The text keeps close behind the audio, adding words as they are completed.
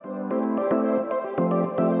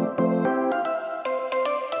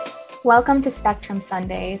Welcome to Spectrum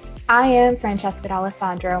Sundays. I am Francesca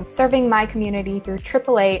D'Alessandro, serving my community through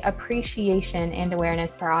AAA Appreciation and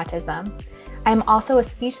Awareness for Autism. I am also a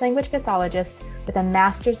speech-language pathologist with a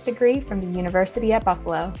master's degree from the University at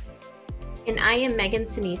Buffalo. And I am Megan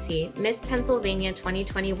Sinisi, Miss Pennsylvania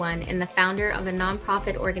 2021 and the founder of a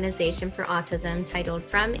nonprofit organization for autism titled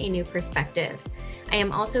From a New Perspective. I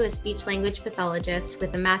am also a speech-language pathologist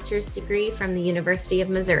with a master's degree from the University of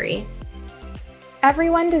Missouri.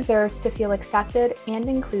 Everyone deserves to feel accepted and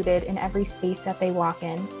included in every space that they walk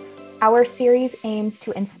in. Our series aims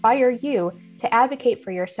to inspire you to advocate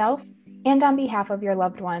for yourself and on behalf of your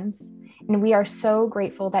loved ones. And we are so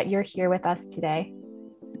grateful that you're here with us today.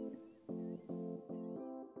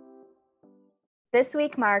 This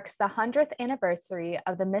week marks the 100th anniversary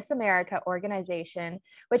of the Miss America organization,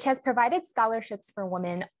 which has provided scholarships for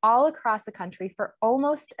women all across the country for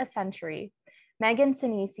almost a century. Megan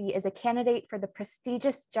Sinisi is a candidate for the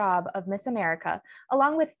prestigious job of Miss America,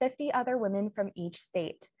 along with 50 other women from each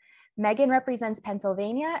state. Megan represents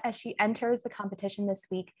Pennsylvania as she enters the competition this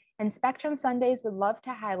week, and Spectrum Sundays would love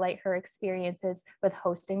to highlight her experiences with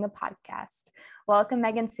hosting the podcast. Welcome,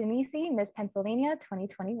 Megan Sinisi, Miss Pennsylvania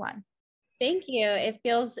 2021. Thank you. It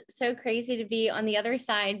feels so crazy to be on the other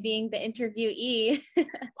side, being the interviewee.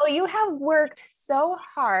 Well, you have worked so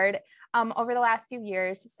hard over the last few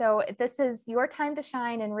years. So this is your time to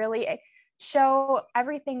shine and really show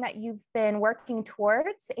everything that you've been working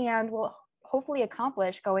towards and will hopefully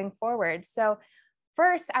accomplish going forward. So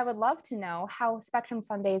first, I would love to know how Spectrum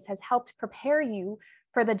Sundays has helped prepare you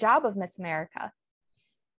for the job of Miss America.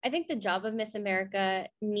 I think the job of Miss America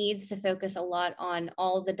needs to focus a lot on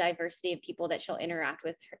all the diversity of people that she'll interact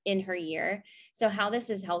with in her year. So how this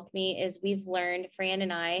has helped me is Fran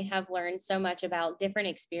and I have learned so much about different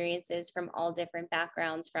experiences from all different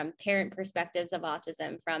backgrounds, from parent perspectives of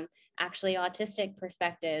autism, from actually autistic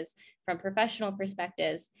perspectives, from professional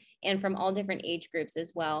perspectives, and from all different age groups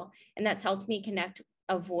as well. And that's helped me connect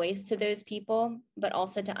a voice to those people, but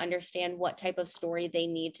also to understand what type of story they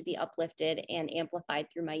need to be uplifted and amplified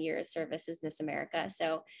through my year of service as Miss America.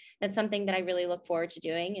 So that's something that I really look forward to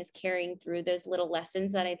doing, is carrying through those little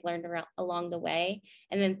lessons that I've learned along the way,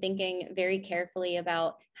 and then thinking very carefully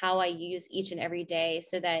about how I use each and every day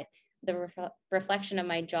so that the reflection of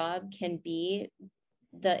my job can be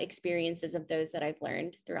the experiences of those that I've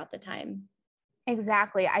learned throughout the time.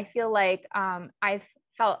 Exactly. I feel like I've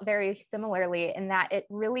felt very similarly in that it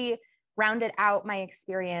really rounded out my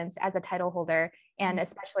experience as a title holder and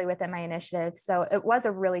especially within my initiative. So it was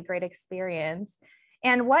a really great experience.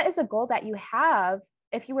 And what is a goal that you have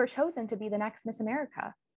if you were chosen to be the next Miss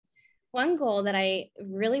America? One goal that I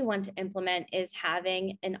really want to implement is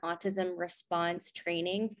having an autism response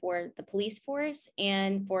training for the police force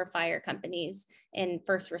and for fire companies and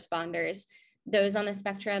first responders. Those on the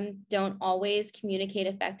spectrum don't always communicate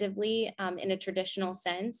effectively in a traditional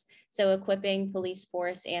sense. So equipping police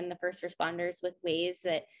force and the first responders with ways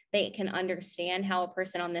that they can understand how a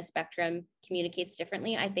person on the spectrum communicates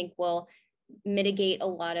differently, I think will mitigate a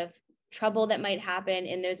lot of trouble that might happen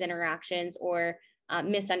in those interactions or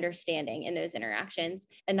misunderstanding in those interactions.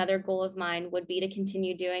 Another goal of mine would be to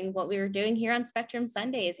continue doing what we were doing here on Spectrum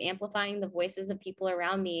Sundays, amplifying the voices of people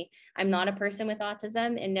around me. I'm not a person with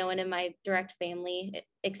autism, and no one in my direct family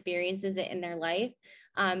experiences it in their life.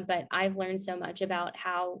 But I've learned so much about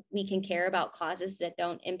how we can care about causes that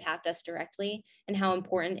don't impact us directly and how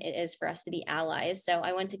important it is for us to be allies. So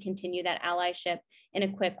I want to continue that allyship and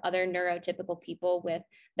equip other neurotypical people with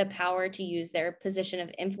the power to use their position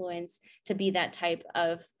of influence to be that type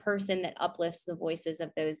of person that uplifts the voices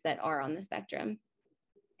of those that are on the spectrum.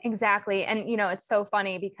 Exactly. And, it's so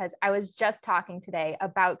funny because I was just talking today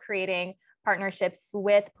about creating partnerships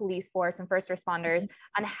with police force and first responders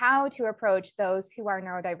on how to approach those who are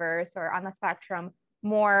neurodiverse or on the spectrum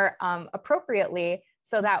more appropriately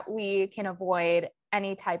so that we can avoid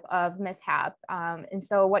any type of mishap. And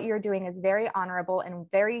so what you're doing is very honorable and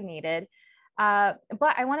very needed. But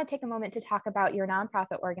I want to take a moment to talk about your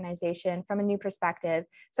nonprofit organization from a new perspective.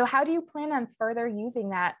 So how do you plan on further using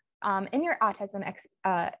that in your autism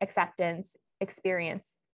acceptance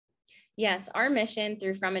experience? Yes, our mission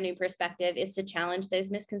through From a New Perspective is to challenge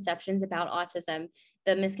those misconceptions about autism,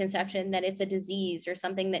 the misconception that it's a disease or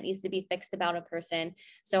something that needs to be fixed about a person.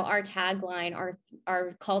 So our tagline,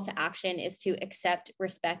 our call to action is to accept,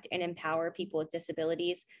 respect, and empower people with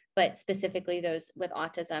disabilities, but specifically those with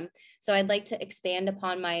autism. So I'd like to expand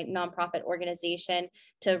upon my nonprofit organization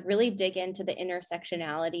to really dig into the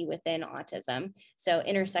intersectionality within autism. So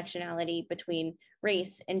intersectionality between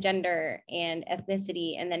race and gender and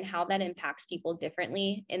ethnicity, and then how that impacts people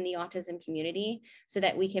differently in the autism community so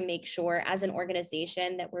that we can make sure as an organization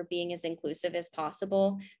mission that we're being as inclusive as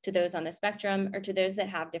possible to those on the spectrum or to those that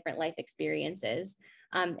have different life experiences.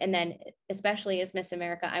 And then, especially as Miss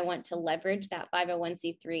America, I want to leverage that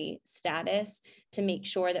 501c3 status to make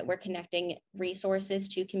sure that we're connecting resources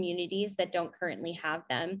to communities that don't currently have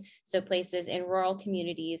them. So places in rural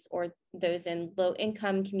communities or those in low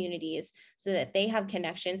income communities, so that they have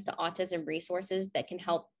connections to autism resources that can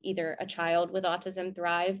help either a child with autism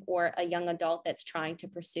thrive or a young adult that's trying to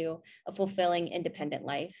pursue a fulfilling independent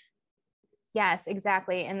life. Yes,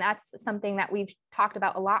 exactly. And that's something that we've talked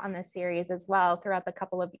about a lot on this series as well throughout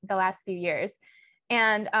the last few years.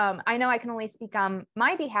 And I know I can only speak on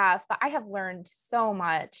my behalf, but I have learned so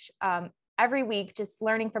much every week, just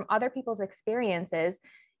learning from other people's experiences.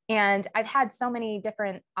 And I've had so many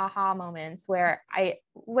different aha moments where I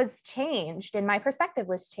was changed and my perspective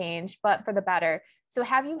was changed, but for the better. So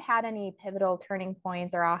have you had any pivotal turning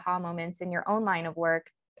points or aha moments in your own line of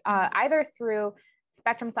work, either through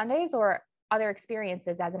Spectrum Sundays or other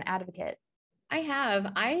experiences as an advocate? I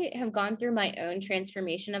have gone through my own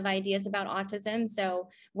transformation of ideas about autism. So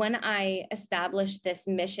when I established this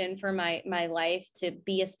mission for my life to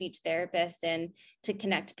be a speech therapist and to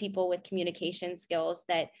connect people with communication skills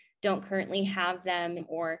that don't currently have them,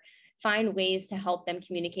 or find ways to help them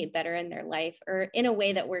communicate better in their life or in a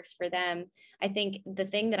way that works for them, I think the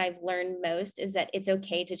thing that I've learned most is that it's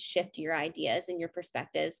okay to shift your ideas and your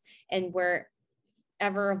perspectives. And we're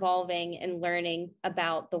ever evolving and learning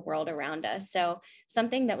about the world around us. So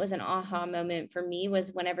something that was an aha moment for me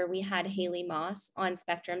was whenever we had Haley Moss on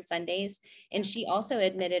Spectrum Sundays, and she also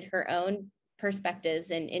admitted her own perspectives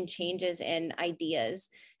and changes in ideas,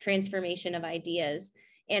 transformation of ideas.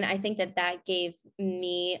 And I think that gave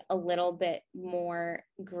me a little bit more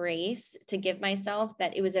grace to give myself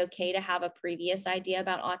that it was okay to have a previous idea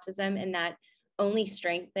about autism, and that only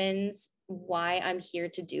strengthens why I'm here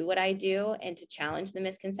to do what I do and to challenge the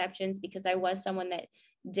misconceptions, because I was someone that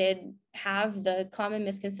did have the common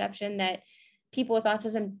misconception that people with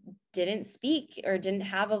autism didn't speak or didn't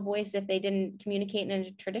have a voice if they didn't communicate in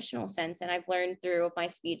a traditional sense. And I've learned through my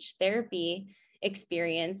speech therapy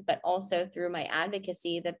experience, but also through my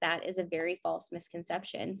advocacy, that is a very false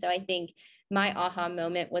misconception. So I think my aha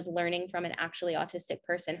moment was learning from an actually autistic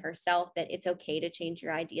person herself that it's okay to change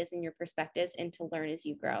your ideas and your perspectives and to learn as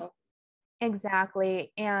you grow.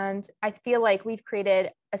 Exactly. And I feel like we've created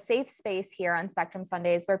a safe space here on Spectrum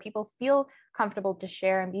Sundays where people feel comfortable to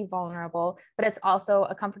share and be vulnerable, but it's also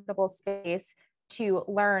a comfortable space to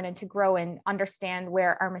learn and to grow and understand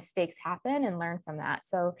where our mistakes happen and learn from that.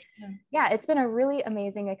 So yeah, it's been a really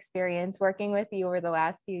amazing experience working with you over the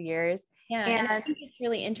last few years. Yeah, and I think it's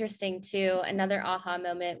really interesting too. Another aha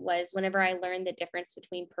moment was whenever I learned the difference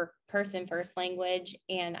between person first language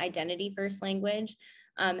and identity first language.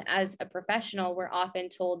 As a professional, we're often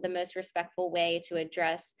told the most respectful way to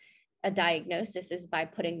address a diagnosis is by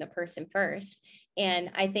putting the person first.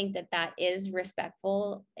 And I think that is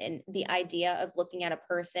respectful. And the idea of looking at a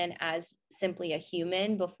person as simply a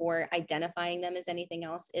human before identifying them as anything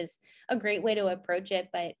else is a great way to approach it.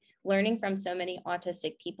 But learning from so many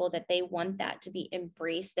autistic people that they want that to be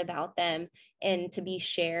embraced about them and to be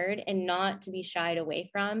shared and not to be shied away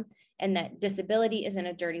from, and that disability isn't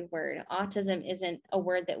a dirty word. Autism isn't a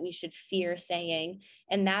word that we should fear saying.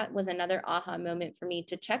 And that was another aha moment for me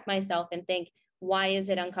to check myself and think, why is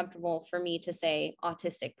it uncomfortable for me to say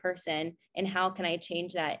autistic person? And how can I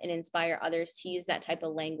change that and inspire others to use that type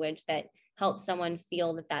of language that helps someone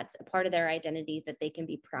feel that that's a part of their identity that they can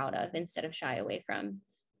be proud of instead of shy away from?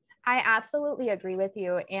 I absolutely agree with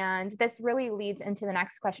you. And this really leads into the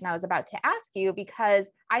next question I was about to ask you,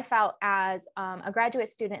 because I felt as a graduate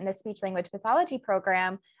student in the speech language pathology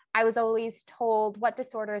program, I was always told what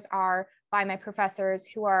disorders are by my professors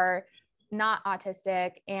who are not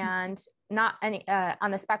autistic and not any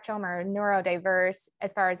on the spectrum or neurodiverse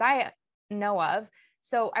as far as I know of.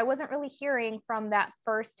 So I wasn't really hearing from that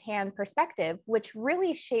firsthand perspective, which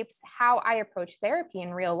really shapes how I approach therapy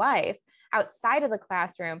in real life outside of the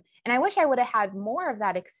classroom. And I wish I would have had more of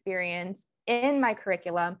that experience in my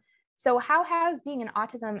curriculum. So how has being an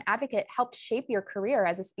autism advocate helped shape your career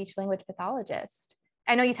as a speech language pathologist?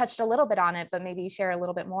 I know you touched a little bit on it, but maybe you share a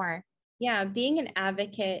little bit more. Yeah, being an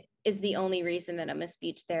advocate is the only reason that I'm a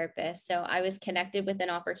speech therapist. So I was connected with an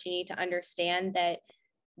opportunity to understand that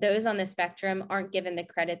those on the spectrum aren't given the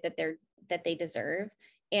credit that they deserve,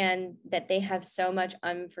 and that they have so much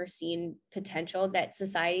unforeseen potential that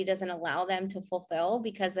society doesn't allow them to fulfill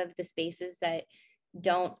because of the spaces that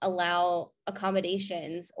don't allow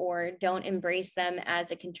accommodations or don't embrace them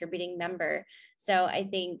as a contributing member. So I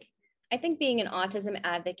think I think being an autism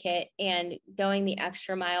advocate and going the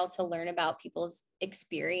extra mile to learn about people's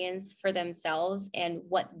experience for themselves and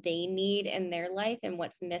what they need in their life and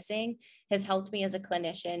what's missing has helped me as a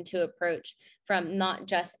clinician to approach from not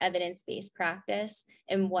just evidence-based practice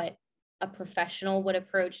and what a professional would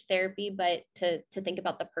approach therapy, but to think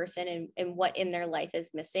about the person and what in their life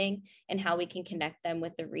is missing and how we can connect them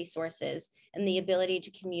with the resources and the ability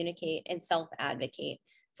to communicate and self-advocate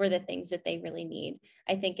for the things that they really need.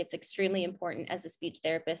 I think it's extremely important as a speech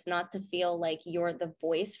therapist not to feel like you're the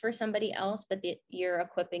voice for somebody else, but that you're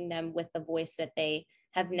equipping them with the voice that they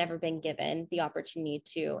have never been given the opportunity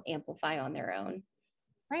to amplify on their own.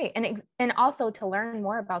 Right. And also to learn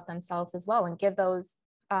more about themselves as well and give those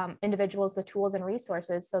individuals the tools and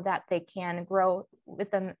resources so that they can grow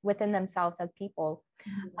within themselves as people.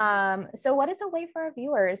 So what is a way for our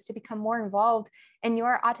viewers to become more involved in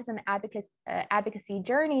your autism advocacy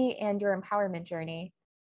journey and your empowerment journey?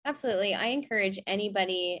 Absolutely. I encourage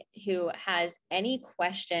anybody who has any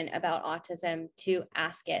question about autism to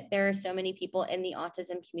ask it. There are so many people in the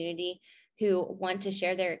autism community who want to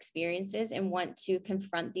share their experiences and want to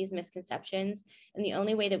confront these misconceptions. And the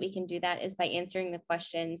only way that we can do that is by answering the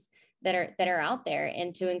questions that are out there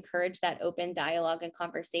and to encourage that open dialogue and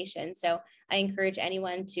conversation. So I encourage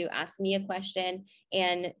anyone to ask me a question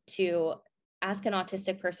and to ask an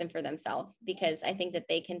autistic person for themselves, because I think that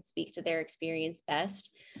they can speak to their experience best.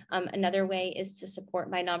 Another way is to support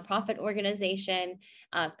my nonprofit organization.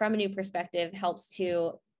 From a New Perspective helps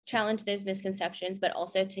to challenge those misconceptions, but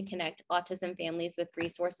also to connect autism families with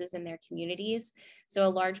resources in their communities. So a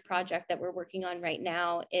large project that we're working on right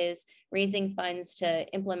now is raising funds to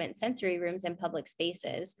implement sensory rooms in public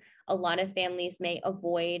spaces. A lot of families may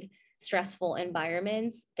avoid stressful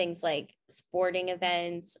environments, things like sporting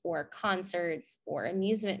events or concerts or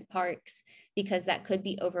amusement parks, because that could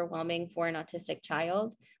be overwhelming for an autistic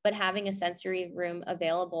child. But having a sensory room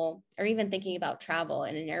available, or even thinking about travel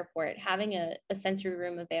in an airport, having a sensory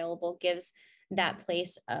room available gives that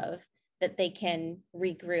place of that they can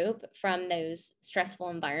regroup from those stressful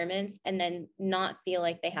environments and then not feel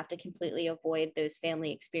like they have to completely avoid those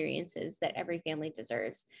family experiences that every family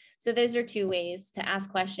deserves. So those are two ways to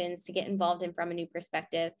ask questions, to get involved in From a New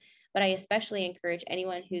Perspective. But I especially encourage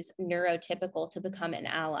anyone who's neurotypical to become an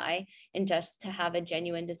ally and just to have a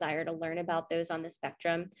genuine desire to learn about those on the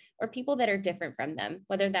spectrum or people that are different from them,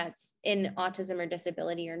 whether that's in autism or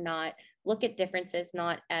disability or not. Look at differences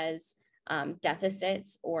not as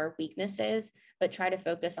deficits or weaknesses, but try to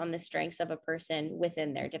focus on the strengths of a person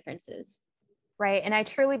within their differences. Right. And I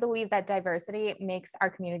truly believe that diversity makes our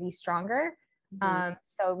community stronger.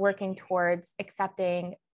 So working towards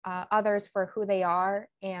accepting others for who they are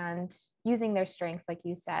and using their strengths, like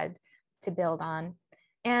you said, to build on.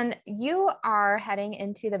 And you are heading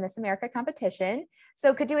into the Miss America competition.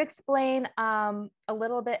 So could you explain a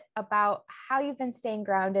little bit about how you've been staying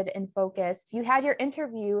grounded and focused? You had your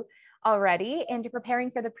interview already and you're preparing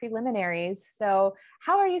for the preliminaries. So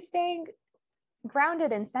how are you staying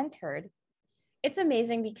grounded and centered? It's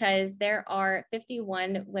amazing because there are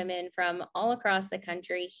 51 women from all across the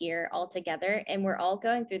country here all together, and we're all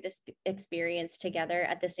going through this experience together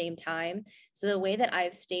at the same time. So the way that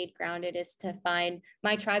I've stayed grounded is to find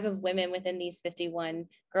my tribe of women within these 51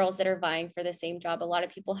 girls that are vying for the same job. A lot of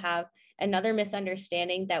people have another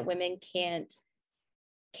misunderstanding that women can't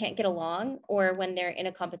get along, or when they're in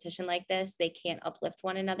a competition like this, they can't uplift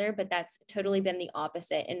one another, but that's totally been the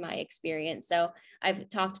opposite in my experience. So I've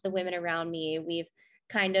talked to the women around me. We've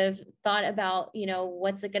kind of thought about,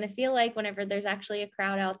 what's it going to feel like whenever there's actually a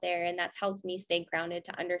crowd out there. And that's helped me stay grounded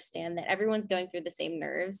to understand that everyone's going through the same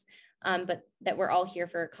nerves, but that we're all here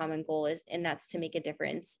for a common goal, and that's to make a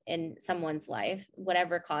difference in someone's life,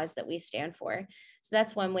 whatever cause that we stand for. So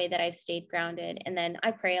that's one way that I've stayed grounded. And then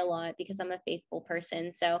I pray a lot because I'm a faithful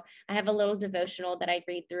person. So I have a little devotional that I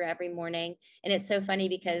read through every morning. And it's so funny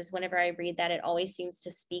because whenever I read that, it always seems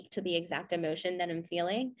to speak to the exact emotion that I'm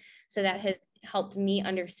feeling. So that has helped me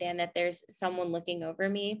understand that there's someone looking over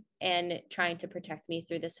me and trying to protect me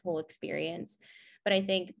through this whole experience. But I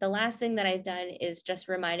think the last thing that I've done is just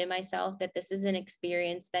reminded myself that this is an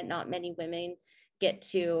experience that not many women get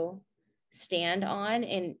to stand on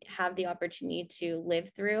and have the opportunity to live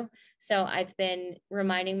through. So I've been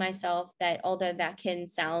reminding myself that although that can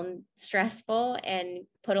sound stressful and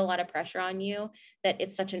put a lot of pressure on you, that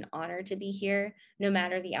it's such an honor to be here, no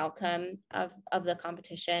matter the outcome of the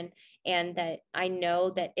competition. And that I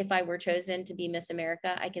know that if I were chosen to be Miss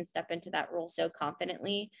America, I can step into that role so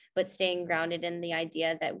confidently, but staying grounded in the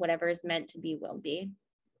idea that whatever is meant to be will be.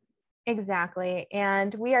 Exactly.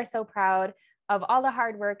 And we are so proud of all the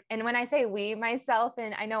hard work. And when I say we, myself,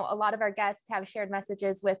 and I know a lot of our guests have shared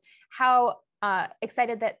messages with how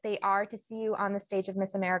excited that they are to see you on the stage of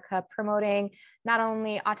Miss America, promoting not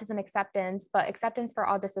only autism acceptance, but acceptance for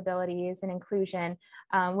all disabilities and inclusion,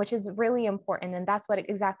 which is really important. And that's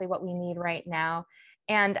exactly what we need right now.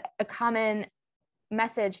 And a common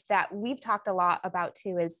message that we've talked a lot about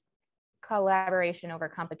too is collaboration over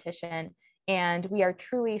competition. And we are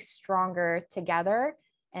truly stronger together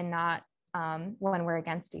and not when we're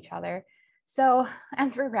against each other. So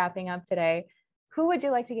as we're wrapping up today, who would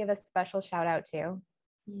you like to give a special shout out to?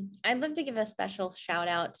 I'd love to give a special shout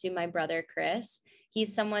out to my brother, Chris.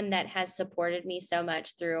 He's someone that has supported me so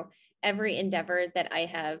much through every endeavor that I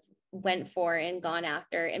have went for and gone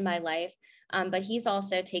after in my life. But he's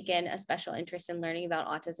also taken a special interest in learning about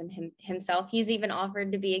autism himself. He's even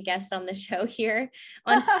offered to be a guest on the show here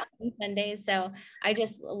on Sundays. So I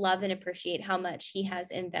just love and appreciate how much he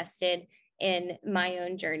has invested in my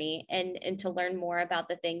own journey and to learn more about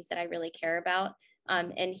the things that I really care about.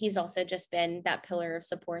 And he's also just been that pillar of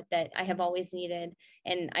support that I have always needed.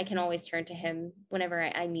 And I can always turn to him whenever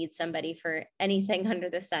I need somebody for anything under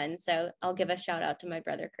the sun. So I'll give a shout out to my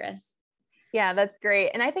brother, Chris. Yeah, that's great.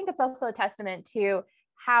 And I think it's also a testament to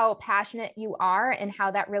how passionate you are and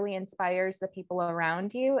how that really inspires the people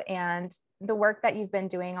around you. And the work that you've been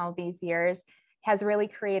doing all these years has really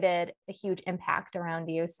created a huge impact around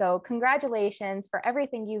you. So congratulations for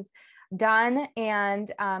everything you've done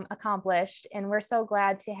and accomplished. And we're so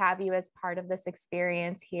glad to have you as part of this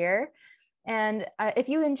experience here. And if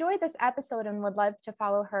you enjoyed this episode and would love to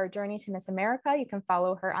follow her journey to Miss America, you can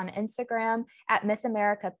follow her on Instagram at Miss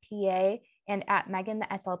America PA and at Megan the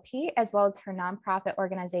SLP, as well as her nonprofit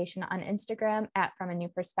organization on Instagram at From a New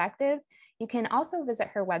Perspective. You can also visit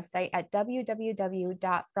her website at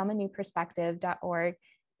www.fromanewperspective.org.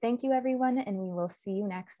 Thank you, everyone, and we will see you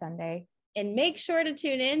next Sunday. And make sure to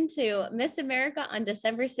tune in to Miss America on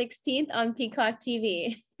December 16th on Peacock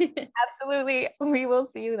TV. Absolutely. We will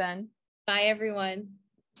see you then. Bye, everyone.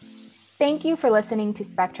 Thank you for listening to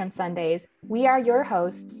Spectrum Sundays. We are your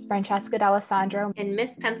hosts, Francesca D'Alessandro and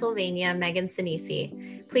Miss Pennsylvania, Megan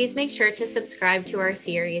Sinisi. Please make sure to subscribe to our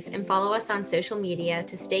series and follow us on social media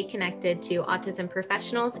to stay connected to autism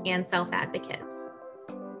professionals and self-advocates.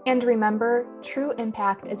 And remember, true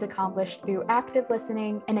impact is accomplished through active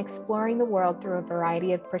listening and exploring the world through a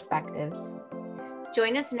variety of perspectives.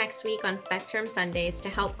 Join us next week on Spectrum Sundays to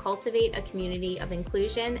help cultivate a community of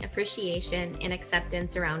inclusion, appreciation, and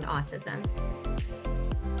acceptance around autism.